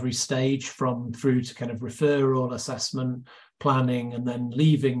differently at every stage, from through to kind of referral, assessment, planning, and then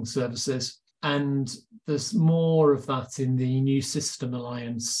leaving services. And there's more of that in the New System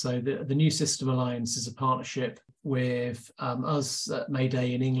Alliance. So the New System Alliance is a partnership with us at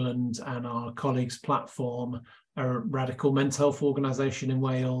Mayday in England and our colleagues Platform, a radical mental health organisation in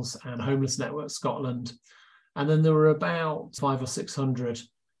Wales, and Homeless Network Scotland. And then there were about 500 or 600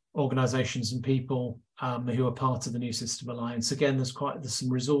 organisations and people who are part of the New System Alliance. Again, there's some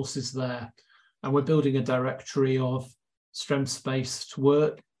resources there. And we're building a directory of strengths-based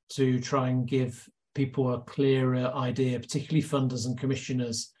work to try and give people a clearer idea, particularly funders and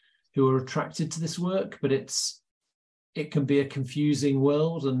commissioners who are attracted to this work, but it can be a confusing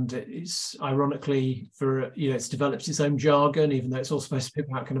world, and it's ironically it's developed its own jargon, even though it's all supposed to be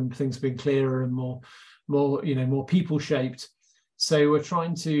about kind of things being clearer and more people shaped. So we're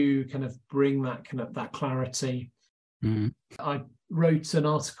trying to kind of bring that clarity. Mm. I wrote an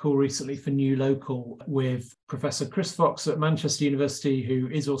article recently for New Local with Professor Chris Fox at Manchester University, who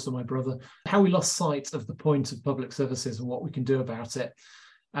is also my brother, how we lost sight of the point of public services and what we can do about it.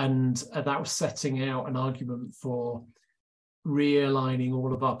 And that was setting out an argument for realigning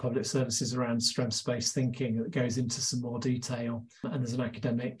all of our public services around strengths-based thinking that goes into some more detail. And there's an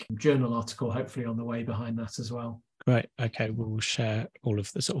academic journal article hopefully on the way behind that as well. Great. Okay, we'll share all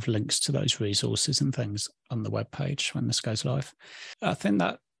of the sort of links to those resources and things on the webpage when this goes live. I think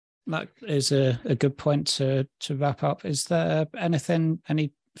that is a good point to wrap up. Is there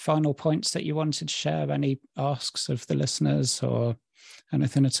any final points that you wanted to share? Any asks of the listeners or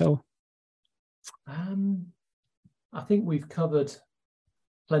anything at all? I think we've covered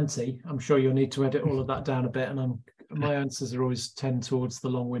plenty. I'm sure you'll need to edit all of that down a bit, and my answers are always tend towards the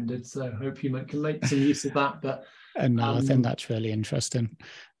long-winded, so I hope you can make some use of that. But no, I think that's really interesting.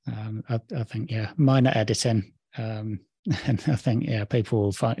 I think minor editing, and I think people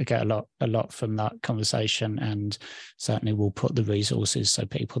will get a lot from that conversation, and certainly we'll put the resources so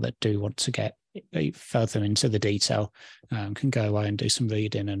people that do want to get further into the detail can go away and do some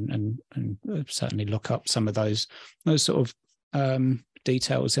reading and certainly look up some of those sort of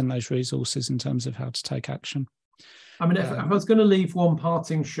details in those resources in terms of how to take action. I mean, if I was going to leave one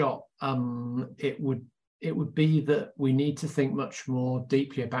parting shot, it would be that we need to think much more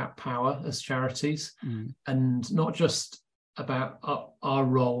deeply about power as charities, and not just about our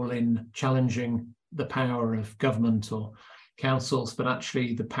role in challenging the power of government or councils, but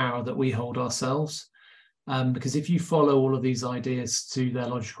actually the power that we hold ourselves. Because if you follow all of these ideas to their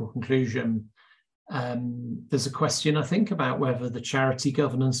logical conclusion, there's a question, I think, about whether the charity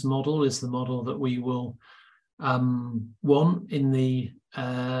governance model is the model that we will want in the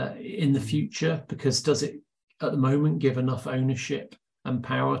future, because does it at the moment give enough ownership and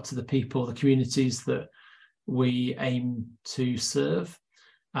power to the people, the communities that we aim to serve,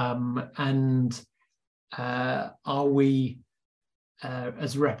 and are we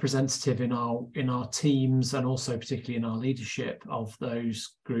as representative in our teams, and also particularly in our leadership of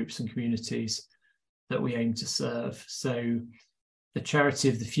those groups and communities that we aim to serve? So the charity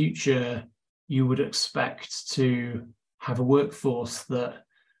of the future, you would expect to have a workforce that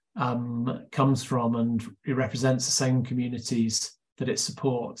comes from and represents the same communities that it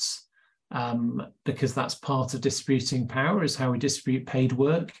supports, because that's part of distributing power, is how we distribute paid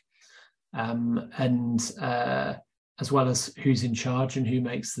work, and as well as who's in charge and who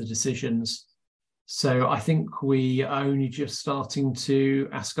makes the decisions. So I think we are only just starting to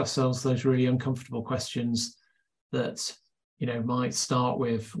ask ourselves those really uncomfortable questions that, might start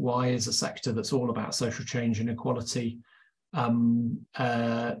with, why is a sector that's all about social change and equality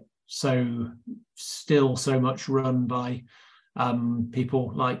still so much run by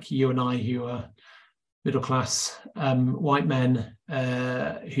people like you and I, who are middle class white men,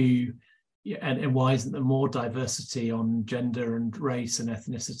 who and why isn't there more diversity on gender and race and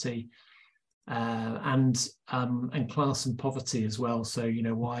ethnicity, and class and poverty as well? So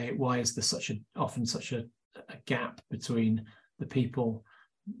why is there often such a gap between the people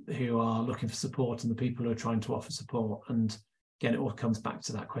who are looking for support and the people who are trying to offer support? And again, it all comes back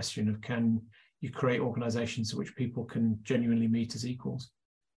to that question of, can you create organisations in which people can genuinely meet as equals?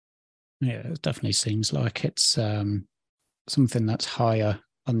 Yeah, it definitely seems like it's something that's higher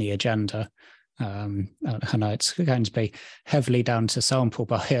on the agenda. I know it's going to be heavily down to sample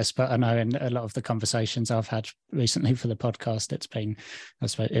bias, but I know in a lot of the conversations I've had recently for the podcast, it's been, I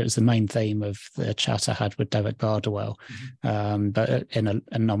suppose it was the main theme of the chat I had with Derek Bardwell. But in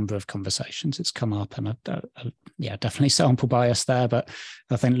a number of conversations, it's come up, and definitely sample bias there. But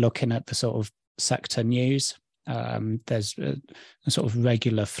I think looking at the sort of sector news, there's a sort of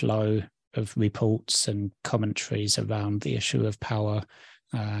regular flow of reports and commentaries around the issue of power,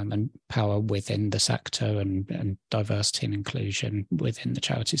 and power within the sector, and diversity and inclusion within the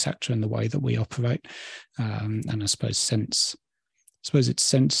charity sector and the way that we operate. And I suppose it's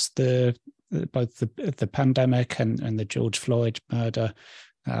since both the pandemic and the George Floyd murder,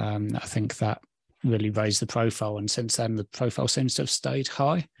 I think that really raised the profile, and since then the profile seems to have stayed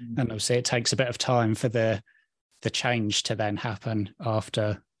high. And obviously it takes a bit of time for the change to then happen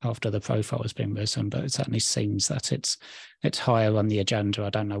after the profile has been risen, but it certainly seems that it's higher on the agenda.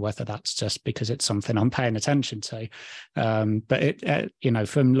 I don't know whether that's just because it's something I'm paying attention to, but it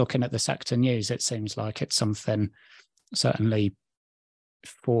from looking at the sector news, it seems like it's something, certainly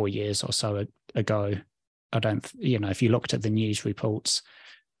 4 years or so ago, I don't, if you looked at the news reports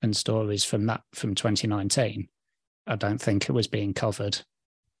and stories from 2019, I don't think it was being covered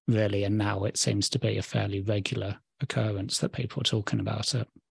really, and now it seems to be a fairly regular occurrence that people are talking about it.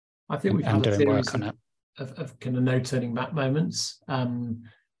 I think we've and had doing work on it. of kind of no turning back moments,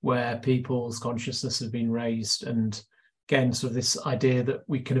 where people's consciousness has been raised, and again, sort of this idea that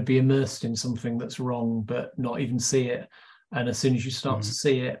we can be immersed in something that's wrong but not even see it, and as soon as you start to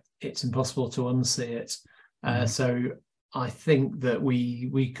see it, it's impossible to unsee it. So I think that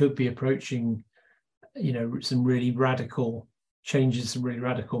we could be approaching, some really radical changes, some really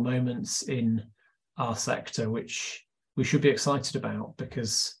radical moments in our sector, which we should be excited about,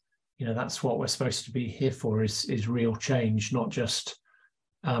 because that's what we're supposed to be here for, is real change, not just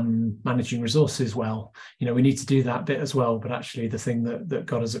managing resources well. We need to do that bit as well, but actually the thing that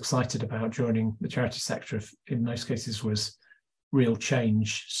got us excited about joining the charity sector in most cases was real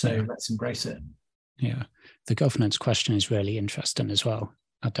change. So let's embrace it. Yeah, the governance question is really interesting as well.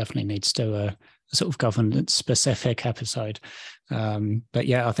 I definitely need to do a sort of governance specific episode. But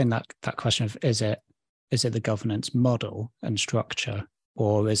yeah, I think that question of is it the governance model and structure,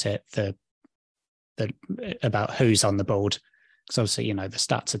 or is it the about who's on the board? Because obviously, the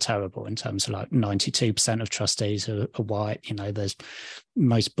stats are terrible in terms of like 92% of trustees are white. There's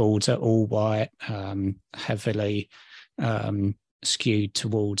most boards are all white, heavily skewed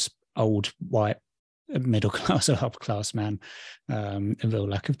towards old white middle class or upper class men, a real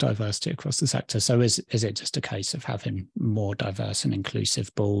lack of diversity across the sector. So is it just a case of having more diverse and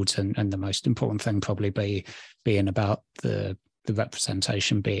inclusive boards, and the most important thing probably being about the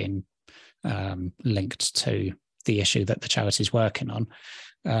representation being linked to the issue that the charity is working on,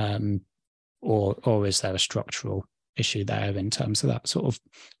 or is there a structural issue there in terms of that sort of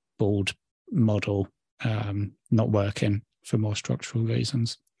board model not working for more structural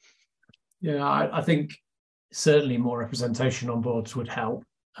reasons? Yeah, I think certainly more representation on boards would help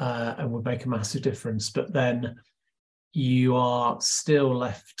and would make a massive difference. But then you are still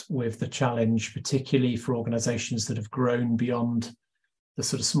left with the challenge, particularly for organisations that have grown beyond the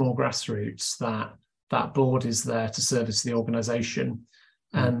sort of small grassroots, that board is there to service the organisation,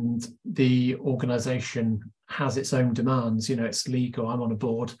 and the organisation has its own demands. It's legal. I'm on a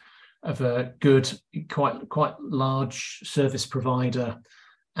board of a good, quite large service provider.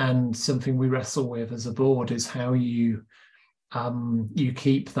 And something we wrestle with as a board is how you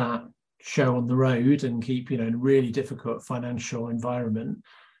keep that show on the road and keep, in a really difficult financial environment,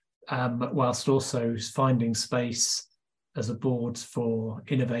 whilst also finding space as a board for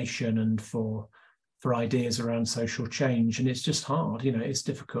innovation and for ideas around social change. And it's just hard, it's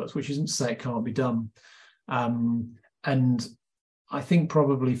difficult, which isn't to say it can't be done. And I think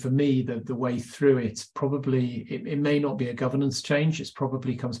probably for me, the way through it, it may not be a governance change. It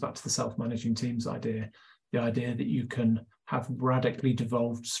probably comes back to the self-managing teams idea, the idea that you can have radically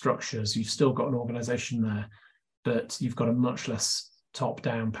devolved structures. You've still got an organisation there, but you've got a much less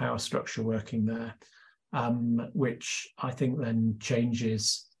top-down power structure working there, which I think then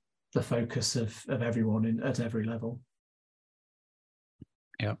changes the focus of everyone at every level.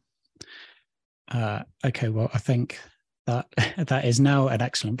 Yeah. Okay, well, I think that is now an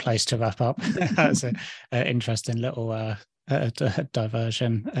excellent place to wrap up. That's an interesting little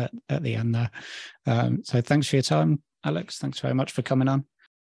diversion at the end there. So thanks for your time, Alex. Thanks very much for coming on.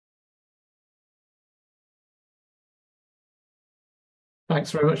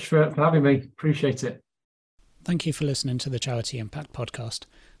 Thanks very much for having me. Appreciate it. Thank you for listening to the Charity Impact Podcast.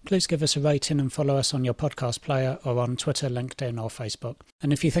 Please give us a rating and follow us on your podcast player or on Twitter, LinkedIn or Facebook.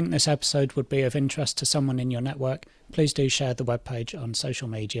 And if you think this episode would be of interest to someone in your network, please do share the webpage on social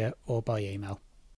media or by email.